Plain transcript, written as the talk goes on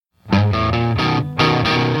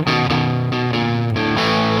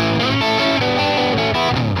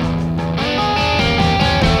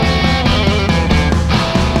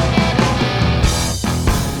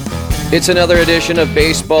It's another edition of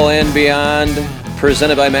Baseball and Beyond,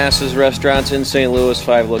 presented by Masses Restaurants in St. Louis,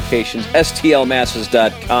 5 locations,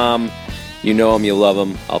 stlmasses.com. You know them, you love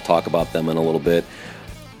them. I'll talk about them in a little bit.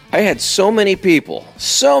 I had so many people,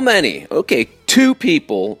 2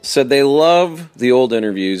 people said they love the old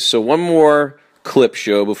interviews. So one more clip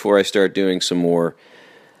show before I start doing some more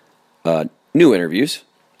new interviews.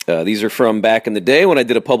 These are from back in the day when I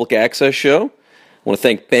did a public access show. I want to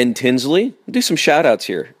thank Ben Tinsley. We'll do some shout-outs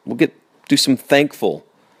here. We'll do some thankful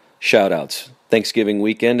shout-outs. Thanksgiving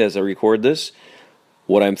weekend as I record this,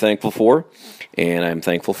 what I'm thankful for, and I'm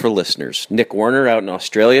thankful for listeners. Nick Warner out in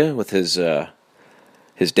Australia with his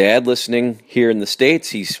dad listening here in the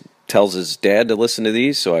States. He tells his dad to listen to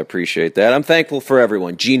these, so I appreciate that. I'm thankful for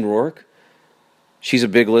everyone. Jean Rourke, she's a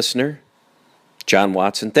big listener. John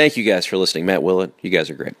Watson, thank you guys for listening. Matt Willett, you guys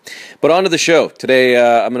are great. But on to the show. Today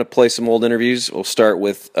I'm going to play some old interviews. We'll start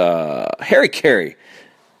with Harry Caray.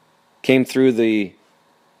 Came through the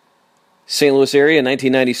St. Louis area in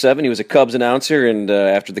 1997. He was a Cubs announcer, and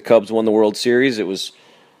after the Cubs won the World Series, it was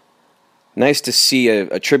nice to see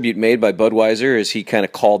a tribute made by Budweiser as he kind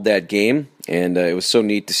of called that game, and it was so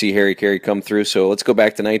neat to see Harry Caray come through. So let's go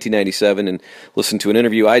back to 1997 and listen to an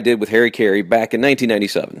interview I did with Harry Caray back in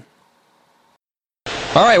 1997.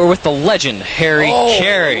 All right, we're with the legend, Harry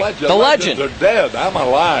Caray. The legend. They're dead. I'm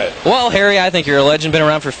alive. Well, Harry, I think you're a legend. Been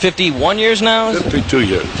around for 51 years now? 52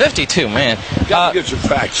 years. 52, man. Got to get your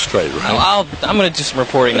facts straight, right? I'm going to do some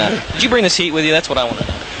reporting now. Did you bring this heat with you? That's what I want to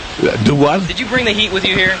know. Do what? Did you bring the heat with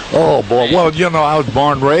you here? Oh, boy. Well, you know, I was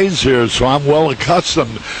born and raised here, so I'm well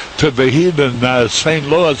accustomed to the heat in St.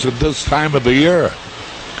 Louis at this time of the year.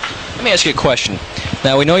 Let me ask you a question.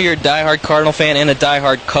 Now, we know you're a diehard Cardinal fan and a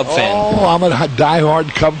diehard Cub fan. Oh, I'm a diehard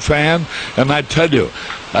Cub fan, and I tell you,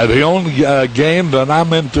 the only game that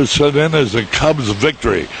I'm interested in is the Cubs'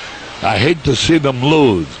 victory. I hate to see them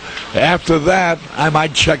lose. After that, I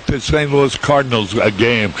might check the St. Louis Cardinals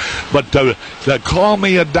game. But to call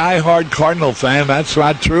me a diehard Cardinal fan, that's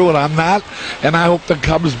not true, and I'm not. And I hope the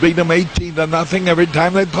Cubs beat them 18-0 every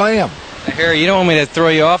time they play them. Harry, you don't want me to throw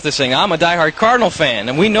you off this thing. I'm a diehard Cardinal fan,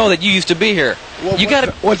 and we know that you used to be here. Well,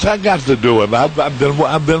 what's that got to do with it?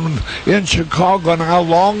 I've been in Chicago now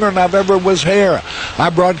longer than I've ever was here.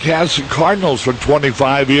 I broadcast the Cardinals for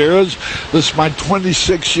 25 years. This is my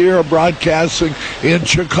 26th year of broadcasting in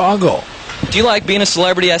Chicago. Do you like being a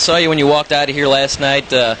celebrity? I saw you when you walked out of here last night.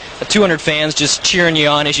 200 fans just cheering you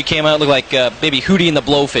on as you came out. Looked like maybe Hootie and the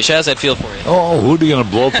Blowfish. How does that feel for you? Oh, Hootie and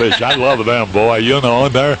the Blowfish. I love them, boy. You know,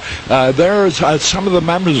 there's some of the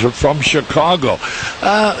members are from Chicago.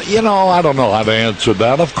 You know, I don't know how to answer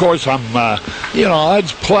that. Of course, you know,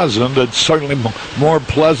 it's pleasant. It's certainly more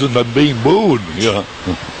pleasant than being booed, you know.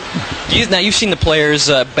 Now, you've seen the players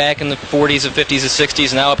back in the 40s and 50s and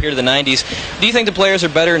 60s, now up here to the 90s. Do you think the players are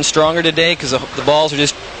better and stronger today because the balls are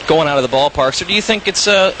just going out of the ballparks, or do you think it's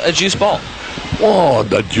a juice ball? Oh,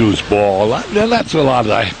 the juice ball. That's a lot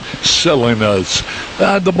of silliness.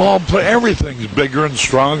 The ball play, everything's bigger and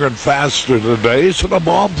stronger and faster today, so the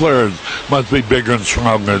ball players must be bigger and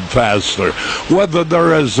stronger and faster. Whether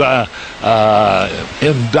they're as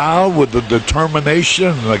endowed with the determination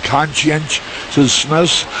and the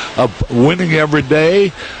conscientiousness of winning every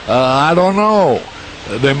day, I don't know.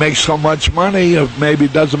 They make so much money, it maybe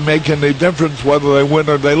doesn't make any difference whether they win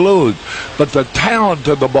or they lose. But the talent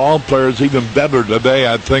of the ball players is even better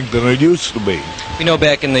today, I think, than it used to be. We know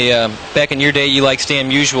back in your day, you liked Stan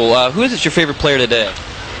Musial. Who is your favorite player today?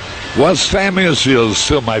 Well, Stan Musial is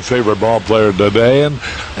still my favorite ball player today, and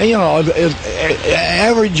you know,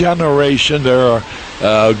 every generation there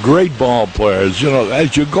are great ball players. You know,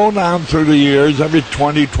 as you go down through the years, every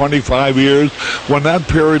 20, 25 years, when that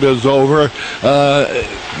period is over,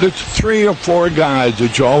 there's 3 or 4 guys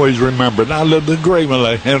that you always remember. Now, the great one,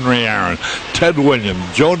 like Henry Aaron, Ted Williams,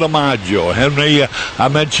 Joe DiMaggio, I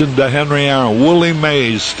mentioned Henry Aaron, Willie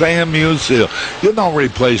Mays, Stan Musial. You don't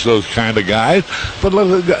replace those kind of guys. But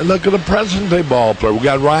look at the present-day ball player. We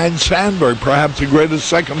got Ryan Sandberg, perhaps the greatest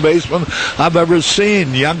second baseman I've ever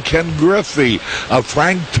seen. Young Ken Griffey,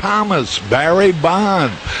 Frank Thomas, Barry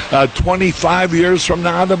Bonds. 25 years from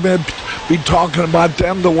now, I'll be talking about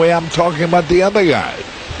them the way I'm talking about the other guys.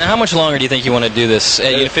 Now, how much longer do you think you want to do this?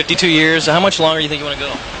 52 years, how much longer do you think you want to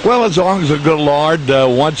go? Well, as long as the good Lord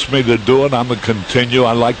wants me to do it, I'm going to continue.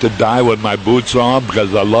 I like to die with my boots on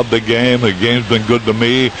because I love the game. The game's been good to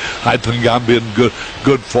me. I think I've been good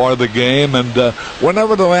for the game. And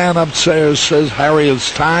whenever the man upstairs says, Harry,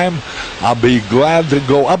 it's time, I'll be glad to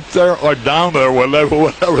go up there or down there,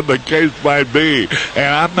 whatever the case might be. And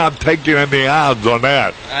I'm not taking any odds on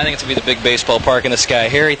that. I think it's going to be the big baseball park in the sky.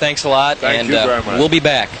 Harry, thanks a lot. Thank you very much. We'll be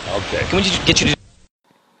back. Okay. Can we get you to...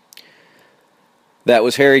 That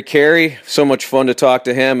was Harry Carey. So much fun to talk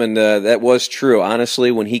to him, and that was true.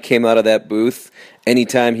 Honestly, when he came out of that booth,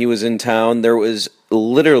 anytime he was in town, there was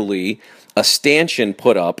literally a stanchion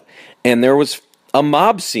put up, and there was a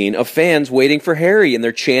mob scene of fans waiting for Harry, and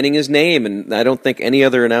they're chanting his name, and I don't think any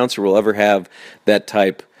other announcer will ever have that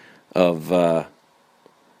type of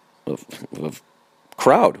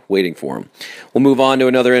crowd waiting for him. We'll move on to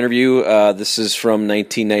another interview. This is from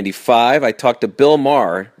 1995. I talked to Bill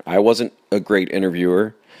Maher. I wasn't a great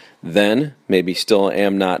interviewer then, maybe still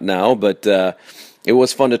am not now, but it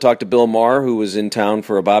was fun to talk to Bill Maher, who was in town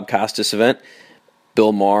for a Bob Costas event.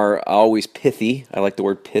 Bill Maher, always pithy. I like the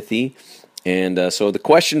word pithy. And so the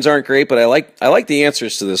questions aren't great, but I like the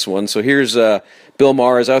answers to this one. So here's Bill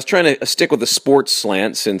Maher. As I was trying to stick with the sports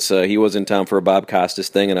slant since he was in town for a Bob Costas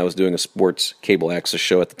thing, and I was doing a sports cable access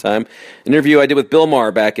show at the time. An interview I did with Bill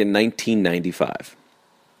Maher back in 1995.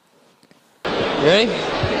 Ready?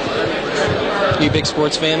 You a big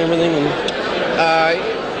sports fan and everything?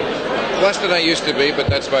 Less than I used to be, but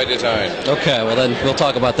that's by design. Okay, well then we'll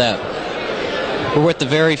talk about that. We're with the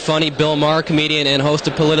very funny Bill Maher, comedian and host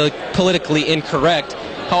of Politically Incorrect.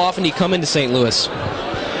 How often do you come into St. Louis?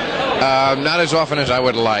 Not as often as I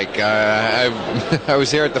would like. I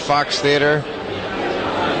was here at the Fox Theater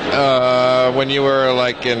when you were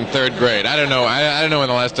like in third grade. I don't know. I don't know when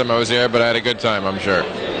the last time I was here, but I had a good time, I'm sure.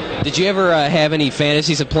 Did you ever have any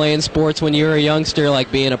fantasies of playing sports when you were a youngster,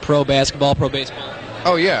 like being a pro basketball, pro baseball?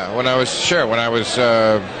 Oh yeah, when I was 7.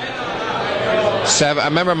 I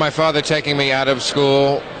remember my father taking me out of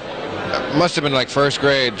school. Must have been like first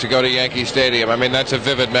grade to go to Yankee Stadium. I mean, that's a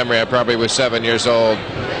vivid memory. I probably was 7 years old.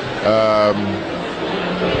 I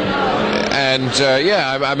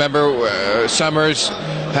remember summers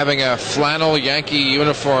having a flannel Yankee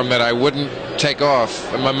uniform that I wouldn't take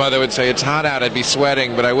off. And my mother would say, it's hot out, I'd be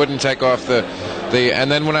sweating, but I wouldn't take off the. And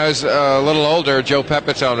then when I was a little older, Joe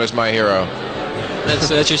Pepitone was my hero. That's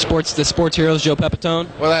your the sports heroes, Joe Pepitone?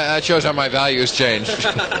 Well, that shows how my values changed.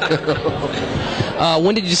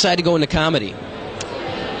 When did you decide to go into comedy?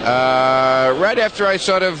 Right after I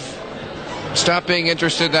sort of stopped being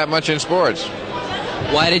interested that much in sports.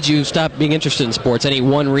 Why did you stop being interested in sports? Any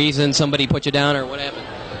one reason? Somebody put you down, or what happened?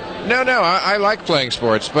 No, I like playing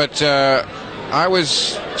sports, but I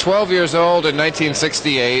was 12 years old in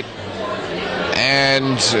 1968,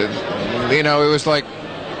 and, it was like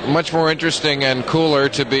much more interesting and cooler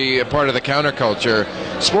to be a part of the counterculture.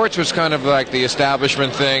 Sports was kind of like the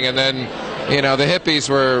establishment thing, and then, the hippies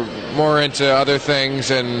were more into other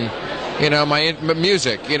things, and, my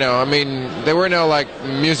music, there were no,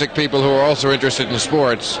 music people who were also interested in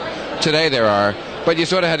sports. Today there are. But you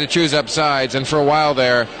sort of had to choose up sides, and for a while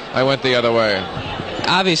there, I went the other way.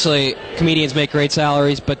 Obviously, comedians make great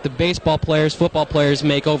salaries, but the baseball players, football players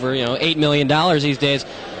make over, $8 million these days.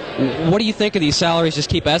 What do you think of these salaries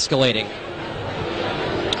just keep escalating?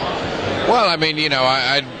 Well,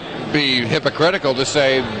 I'd be hypocritical to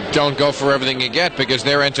say don't go for everything you get, because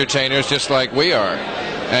they're entertainers just like we are,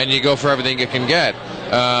 and you go for everything you can get.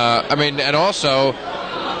 And also,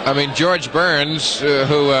 George Burns,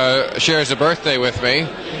 who shares a birthday with me,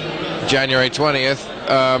 January 20th.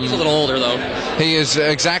 He's a little older, though. He is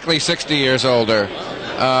exactly 60 years older,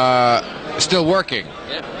 still working.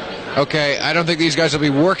 Yeah. Okay, I don't think these guys will be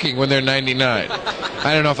working when they're 99.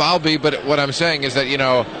 I don't know if I'll be, but what I'm saying is that,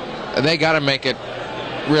 they got to make it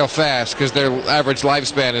real fast, because their average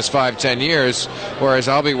lifespan is 5-10 years, whereas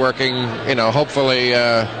I'll be working, hopefully,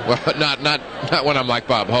 not when I'm like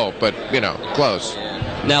Bob Hope, but, close.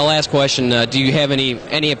 Now, last question. Do you have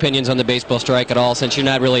any opinions on the baseball strike at all, since you're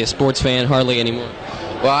not really a sports fan hardly anymore?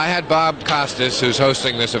 Well, I had Bob Costas, who's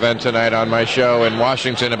hosting this event tonight, on my show in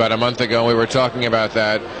Washington about a month ago. We were talking about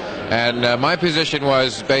that. And my position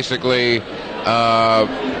was basically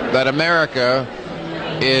that America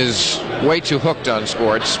is way too hooked on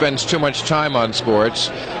sports, spends too much time on sports,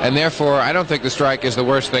 and therefore I don't think the strike is the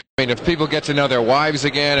worst thing. If people get to know their wives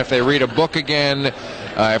again, if they read a book again,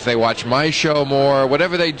 if they watch my show more,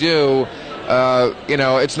 whatever they do,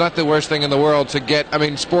 it's not the worst thing in the world to get.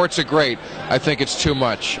 Sports are great. I think it's too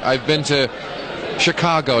much. I've been to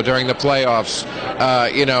Chicago during the playoffs.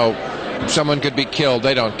 Someone could be killed.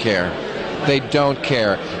 They don't care. They don't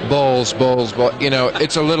care. Bulls.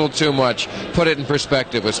 It's a little too much. Put it in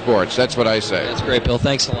perspective with sports. That's what I say. That's great, Bill.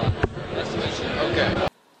 Thanks a lot. Okay.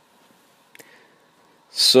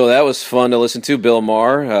 So that was fun to listen to. Bill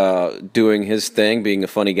Maher doing his thing, being a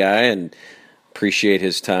funny guy, and appreciate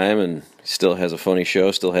his time, and still has a funny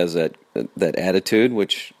show, still has that attitude,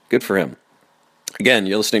 which good for him. Again,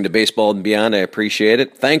 you're listening to Baseball and Beyond. I appreciate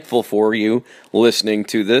it. Thankful for you listening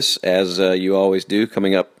to this, as you always do.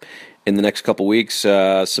 Coming up in the next couple weeks.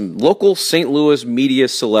 Some local St. Louis media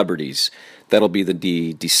celebrities. That'll be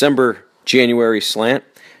the December-January slant.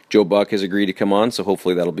 Joe Buck has agreed to come on, so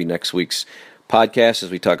hopefully that'll be next week's podcast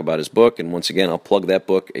as we talk about his book. And once again, I'll plug that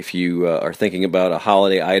book if you are thinking about a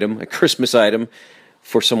holiday item, a Christmas item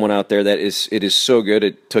for someone out there. It is so good.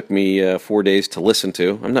 It took me 4 days to listen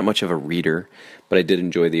to. I'm not much of a reader, but I did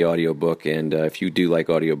enjoy the audiobook. And if you do like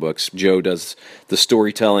audiobooks, Joe does the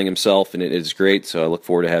storytelling himself, and it is great. So I look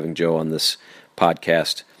forward to having Joe on this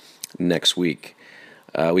podcast next week.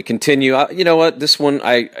 We continue. You know what? This one,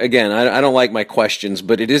 I don't like my questions,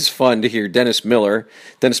 but it is fun to hear Dennis Miller.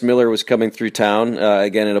 Dennis Miller was coming through town,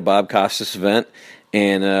 again, at a Bob Costas event,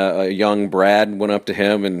 and a young Brad went up to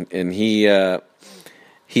him, and he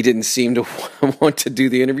didn't seem to want to do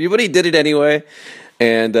the interview, but he did it anyway.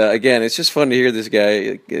 And again, it's just fun to hear this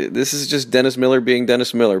guy. This is just Dennis Miller being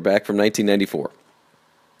Dennis Miller back from 1994.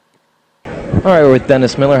 All right, we're with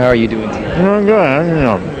Dennis Miller. How are you doing tonight? I'm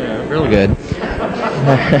good. Yeah, real good.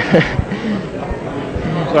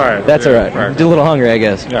 Sorry. That's all right. Just a little hungry, I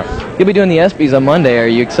guess. Yeah. You'll be doing the ESPYs on Monday. Are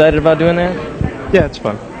you excited about doing that? Yeah, it's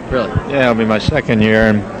fun. Really? Yeah, it'll be my second year,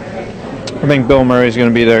 and I think Bill Murray's going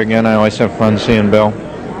to be there again. I always have fun seeing Bill.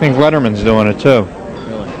 I think Letterman's doing it too.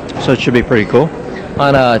 Really? So it should be pretty cool.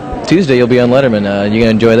 On Tuesday, you'll be on Letterman. You're going to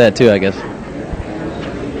enjoy that too, I guess.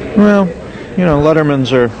 Well, you know,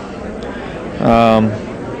 Letterman's are...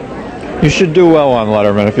 you should do well on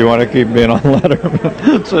Letterman if you want to keep being on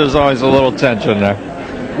Letterman. So there's always a little tension there.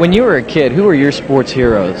 When you were a kid, who were your sports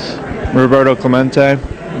heroes? Roberto Clemente,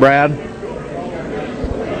 Brad.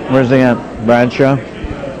 Where's the at? Bradshaw.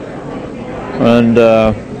 And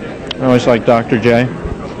I always like Dr. J.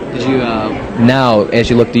 Did you now, as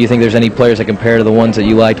you look, do you think there's any players that compare to the ones that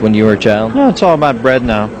you liked when you were a child? No, it's all about bread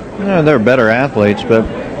now. You know, they're better athletes, but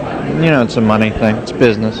you know, it's a money thing. It's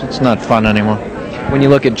business. It's not fun anymore. When you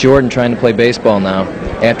look at Jordan trying to play baseball now,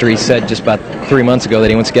 after he said just about 3 months ago that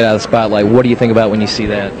he wants to get out of the spotlight, what do you think about when you see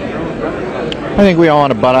that? I think we all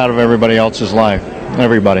want to butt out of everybody else's life.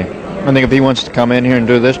 Everybody. I think if he wants to come in here and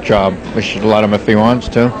do this job, we should let him if he wants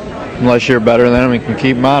to. Unless you're better than him, we can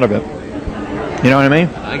keep him out of it. You know what I mean?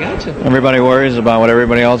 I got you. Everybody worries about what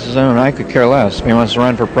everybody else is doing. I could care less. If he wants to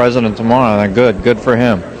run for president tomorrow, then good. Good for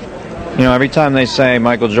him. You know, every time they say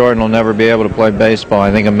Michael Jordan will never be able to play baseball, I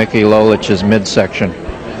think of Mickey Lolich's midsection.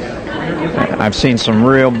 I've seen some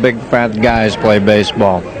real big fat guys play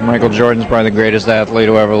baseball. Michael Jordan's probably the greatest athlete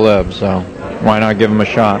who ever lived, so why not give him a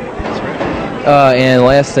shot? And the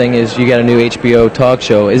last thing is you got a new HBO talk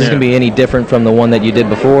show. Is this going to be any different from the one that you did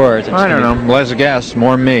before? Or is it I don't know. Less guests,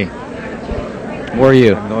 more me. Where are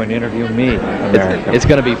you? I'm going to interview me, America. It's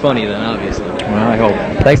going to be funny then, obviously. Well, I hope.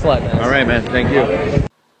 Thanks a lot, Dennis. All right, man. Thank you.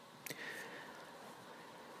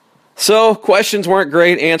 So, questions weren't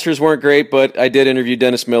great, answers weren't great, but I did interview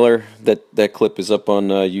Dennis Miller. That clip is up on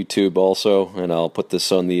YouTube also, and I'll put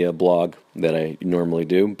this on the blog that I normally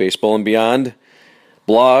do, Baseball and Beyond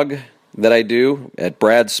blog that I do at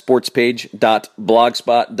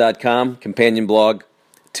bradsportspage.blogspot.com, companion blog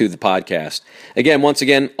to the podcast. Once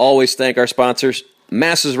again, always thank our sponsors,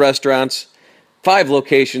 Masses Restaurants, 5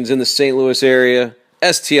 locations in the St. Louis area,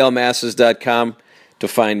 stlmasses.com to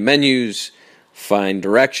find menus, find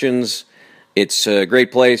directions. It's a great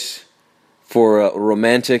place for a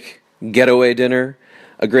romantic getaway dinner,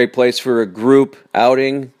 a great place for a group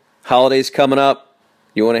outing, holidays coming up.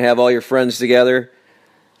 You want to have all your friends together.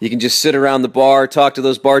 You can just sit around the bar, talk to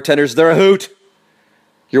those bartenders. They're a hoot.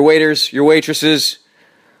 Your waiters, your waitresses,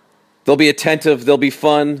 they'll be attentive, they'll be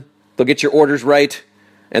fun, they'll get your orders right,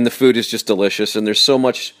 and the food is just delicious, and there's so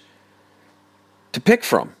much to pick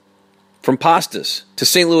from pastas to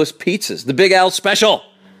St. Louis pizzas, the Big Al Special.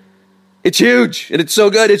 It's huge, and it's so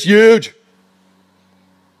good, it's huge.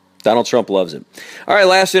 Donald Trump loves it. All right,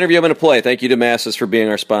 last interview I'm going to play. Thank you to Masses for being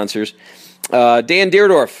our sponsors. Dan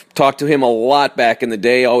Dierdorf, talked to him a lot back in the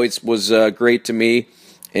day, always was great to me,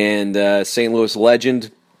 and St. Louis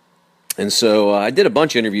legend. And so I did a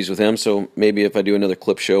bunch of interviews with him, so maybe if I do another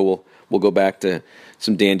clip show, we'll go back to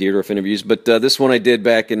some Dan Dierdorf interviews. But this one I did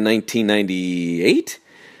back in 1998.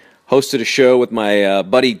 Hosted a show with my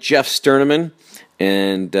buddy Jeff Sterneman,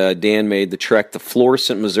 and Dan made the trek to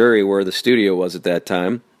Florissant, Missouri, where the studio was at that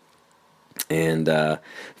time. And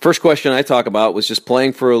first question I talk about was just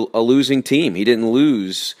playing for a losing team. He didn't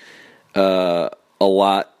lose a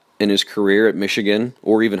lot in his career at Michigan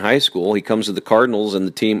or even high school. He comes to the Cardinals, and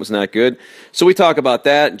the team was not good. So we talk about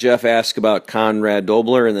that. Jeff asks about Conrad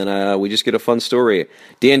Dobler, and then we just get a fun story.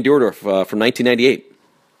 Dan Dierdorf from 1998.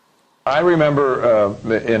 I remember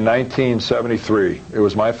in 1973, it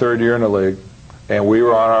was my third year in the league, and we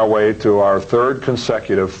were on our way to our third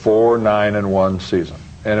consecutive 4-9-1 season.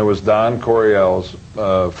 and it was Don Coryell's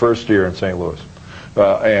first year in St. Louis.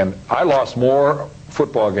 And I lost more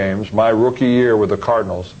football games my rookie year with the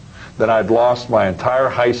Cardinals than I'd lost my entire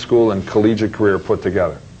high school and collegiate career put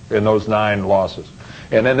together in those 9 losses.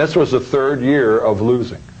 And then this was the 3rd year of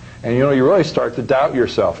losing. And you really start to doubt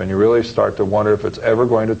yourself, and you really start to wonder if it's ever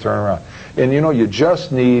going to turn around. And you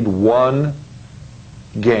just need one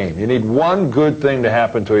game. You need one good thing to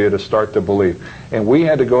happen to you to start to believe. And we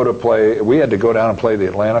had to go down and play the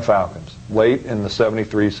Atlanta Falcons late in the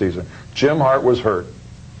 '73 season. Jim Hart was hurt,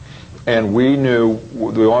 and we knew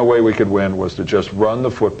the only way we could win was to just run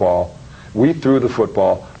the football. We threw the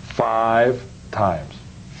football 5 times.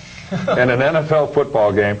 In an NFL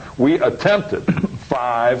football game, we attempted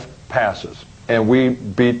 5 passes, and we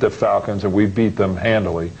beat the Falcons, and we beat them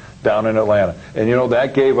handily down in Atlanta. And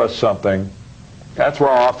that gave us something. That's where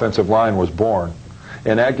our offensive line was born.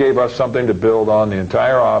 And that gave us something to build on the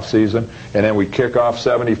entire offseason. And then we kick off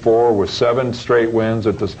 74 with 7 straight wins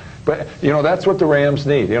at this. But, that's what the Rams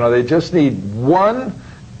need. They just need one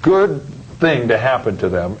good thing to happen to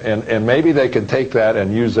them. And maybe they can take that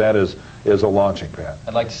and use that as a launching pad.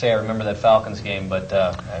 I'd like to say I remember that Falcons game, but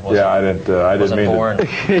I wasn't. Yeah, I didn't mean born. You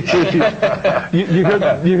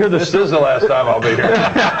hear this is the last time I'll be here.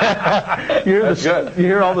 You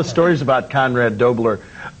hear all the stories about Conrad Dobler,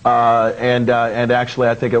 and actually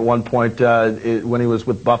I think at one point when he was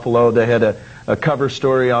with Buffalo, they had a cover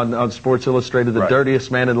story on Sports Illustrated, the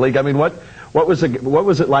dirtiest man in the league. I mean, what was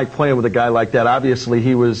it like playing with a guy like that? Obviously,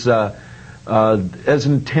 he was. As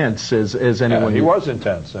intense as anyone. Yeah, he was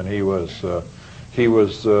intense, and he was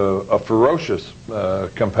a ferocious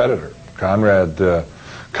competitor.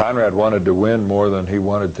 Conrad wanted to win more than he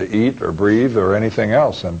wanted to eat or breathe or anything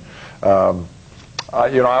else. And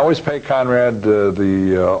I always pay Conrad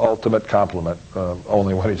the ultimate compliment,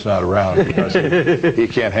 only when he's not around, because he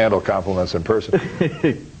can't handle compliments in person.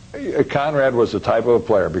 Conrad was the type of a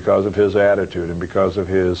player, because of his attitude and because of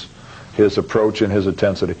his approach and his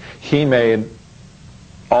intensity. He made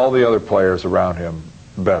all the other players around him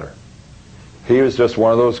better. He was just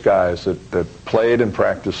one of those guys that played and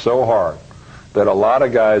practiced so hard that a lot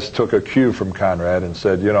of guys took a cue from Conrad and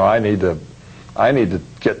said, I need to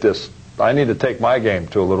get this. I need to take my game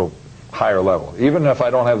to a little higher level. Even if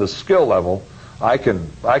I don't have the skill level, I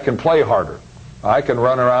can play harder. I can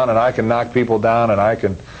run around and I can knock people down, and I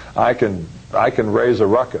can raise a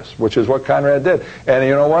ruckus, which is what Conrad did. And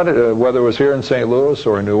you know what? Whether it was here in St. Louis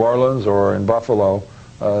or in New Orleans or in Buffalo,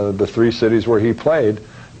 the 3 cities where he played,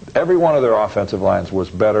 every one of their offensive lines was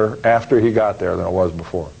better after he got there than it was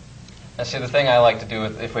before. Now, see, the thing I like to do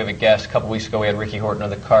if we have a guest, a couple weeks ago we had Ricky Horton of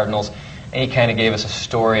the Cardinals, and he kind of gave us a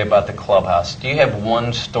story about the clubhouse. Do you have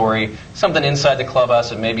one story, something inside the clubhouse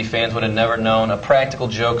that maybe fans would have never known, a practical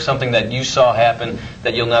joke, something that you saw happen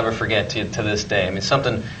that you'll never forget to this day? I mean,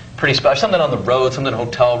 something pretty special, something on the road, something in a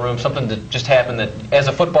hotel room, something that just happened that, as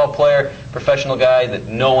a football player, professional guy, that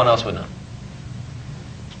no one else would know.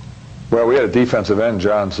 Well, we had a defensive end,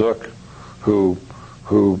 John Zook, who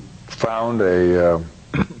found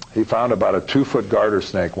he found about a 2-foot garter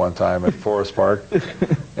snake one time at Forest Park,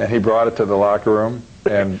 and he brought it to the locker room,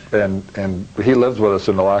 and he lived with us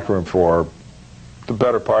in the locker room for the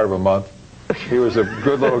better part of a month. He was a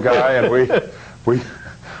good little guy, and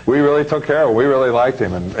we really took care of him. We really liked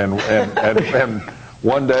him, and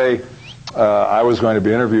one day I was going to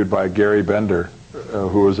be interviewed by Gary Bender,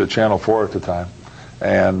 who was at Channel 4 at the time,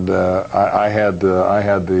 and I had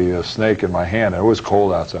the snake in my hand. It was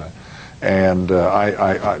cold outside, and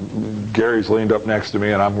Gary's leaned up next to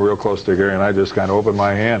me, and I'm real close to Gary, and I just kind of open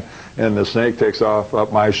my hand, and the snake takes off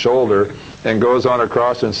up my shoulder and goes on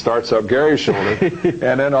across and starts up Gary's shoulder,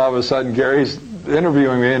 and then all of a sudden Gary's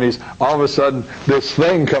interviewing me, and all of a sudden this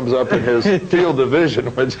thing comes up in his field of vision,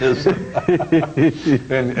 which is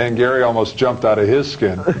and Gary almost jumped out of his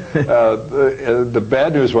skin. The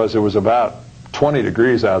bad news was it was about 20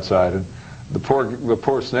 degrees outside, and the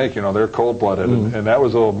poor snake, they're cold-blooded, and that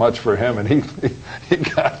was a little much for him, and he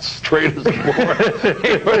got straight as a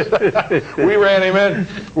board. We ran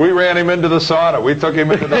him into the sauna. We took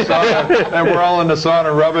him into the sauna, and we're all in the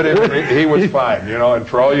sauna rubbing him, and he was fine, and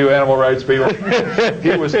for all you animal rights people,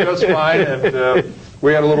 he was just fine, and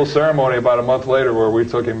we had a little ceremony about a month later where we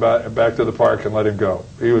took him back to the park and let him go.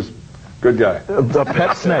 He was good guy. A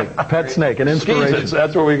pet snake, an inspiration.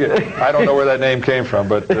 That's what we get. I don't know where that name came from,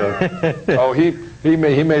 but he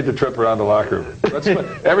made the trip around the locker room.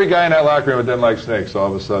 Every guy in that locker room didn't like snakes. All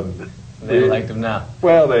of a sudden, they liked him now.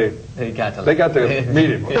 Well, They got to meet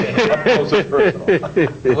him. Up close and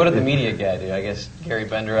personal. What did the media guy do? I guess Gary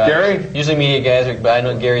Bender. Gary? Usually media guys are, I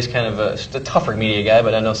know Gary's kind of a tougher media guy,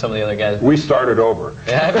 but I know some of the other guys. We started over.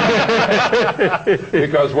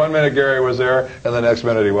 Because 1 minute Gary was there, and the next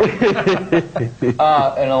minute he wasn't.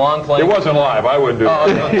 And a long play. It wasn't live. I wouldn't do that.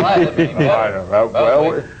 It wasn't live. That'd be better. I know.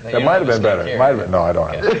 Well, it might have been better. Might have been. No, I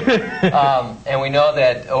don't have. And we know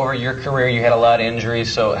that over your career you had a lot of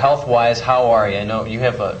injuries. So health-wise, how are you? I know you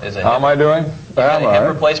have How am I doing? Got a hip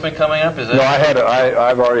replacement coming up? Is it? No,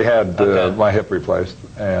 I've already had my hip replaced,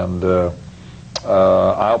 and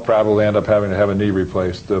I'll probably end up having to have a knee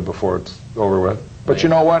replaced before it's over with. But you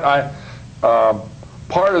know what?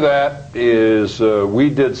 Part of that is we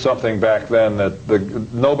did something back then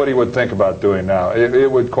that nobody would think about doing now.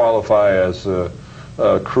 It would qualify as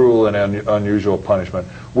cruel and unusual punishment.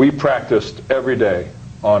 We practiced every day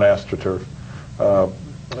on AstroTurf.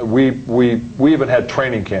 We even had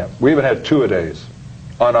training camp. We even had two-a-days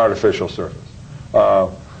on artificial surface.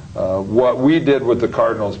 What we did with the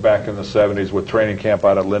Cardinals back in the 70s with training camp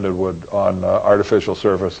out at Lindenwood on artificial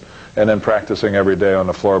surface and then practicing every day on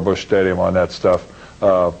the floor of Busch Stadium on that stuff,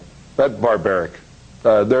 that's barbaric.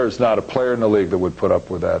 There's not a player in the league that would put up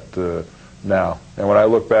with that now. And when I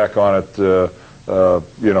look back on it,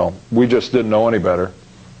 we just didn't know any better.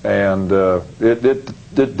 And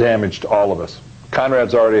it damaged all of us.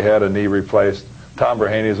 Conrad's already had a knee replaced. Tom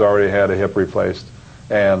Brahaney's already had a hip replaced,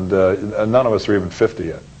 and none of us are even 50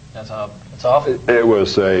 yet. That's awful. It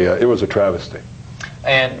was a travesty.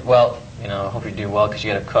 And well, I hope you do well because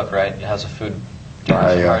you got to cook, right? How's the food?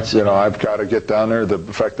 I've got to get down there.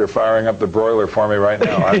 In fact, they're firing up the broiler for me right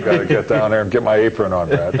now. I've got to get down there and get my apron on,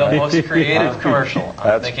 Brad. The most creative commercial.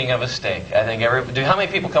 I'm thinking of a steak. I think how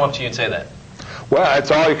many people come up to you and say that? Well,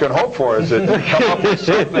 that's all you can hope for, is that you come up with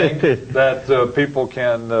something that people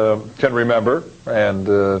can remember, and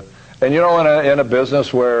in a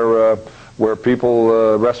business where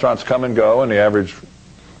people restaurants come and go, and the average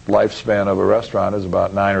lifespan of a restaurant is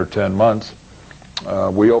about 9 or 10 months.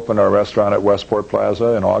 We opened our restaurant at Westport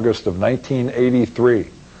Plaza in August of 1983.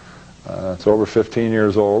 It's over 15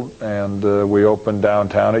 years old, and we opened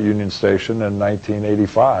downtown at Union Station in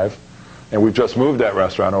 1985. And we've just moved that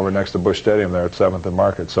restaurant over next to Busch Stadium there at 7th and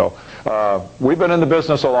Market. So we've been in the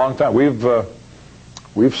business a long time.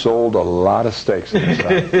 We've sold a lot of steaks in this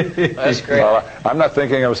town. That's great. I'm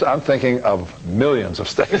thinking of millions of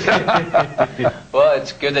steaks. Well,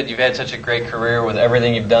 it's good that you've had such a great career with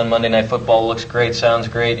everything you've done. Monday Night Football looks great, sounds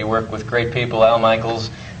great. You work with great people. Al Michaels,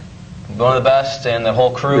 one of the best, and the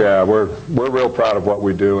whole crew. Yeah, we're real proud of what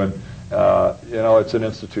we do, and it's an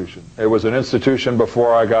institution. It was an institution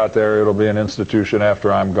before I got there. It'll be an institution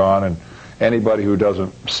after I'm gone, and anybody who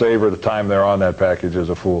doesn't savor the time they're on that package is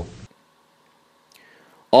a fool.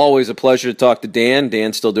 Always a pleasure to talk to Dan.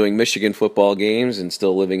 Dan's still doing Michigan football games and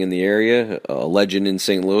still living in the area. A legend in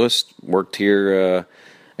St. Louis. Worked here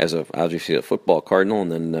as obviously a football Cardinal,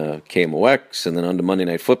 and then KMOX, and then on to Monday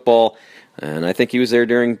Night Football. And I think he was there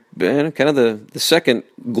during kind of the second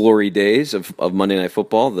glory days of Monday Night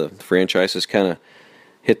Football. The franchise has kind of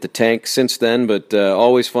hit the tank since then, but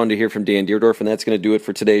always fun to hear from Dan Dierdorf, and that's going to do it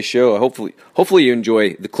for today's show. Hopefully you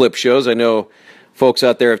enjoy the clip shows. I know folks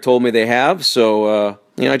out there have told me they have, so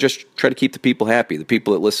I just try to keep the people happy, the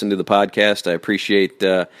people that listen to the podcast. I appreciate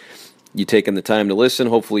you taking the time to listen.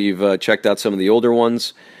 Hopefully you've checked out some of the older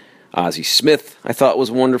ones. Ozzie Smith, I thought, was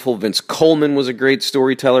wonderful. Vince Coleman was a great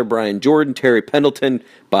storyteller. Brian Jordan, Terry Pendleton,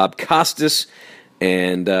 Bob Costas.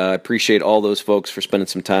 And I appreciate all those folks for spending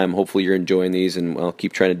some time. Hopefully you're enjoying these, and I'll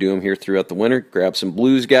keep trying to do them here throughout the winter. Grab some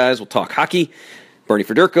Blues guys. We'll talk hockey. Bernie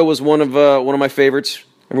Federko was one of my favorites.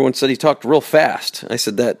 Everyone said he talked real fast. I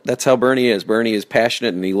said that's how Bernie is. Bernie is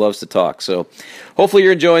passionate, and he loves to talk. So hopefully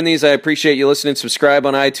you're enjoying these. I appreciate you listening. Subscribe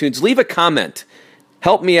on iTunes. Leave a comment.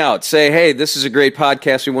 Help me out. Say, hey, this is a great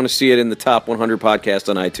podcast. We want to see it in the top 100 podcasts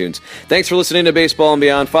on iTunes. Thanks for listening to Baseball and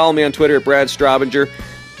Beyond. Follow me on Twitter at Brad Straubinger,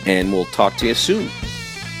 and we'll talk to you soon.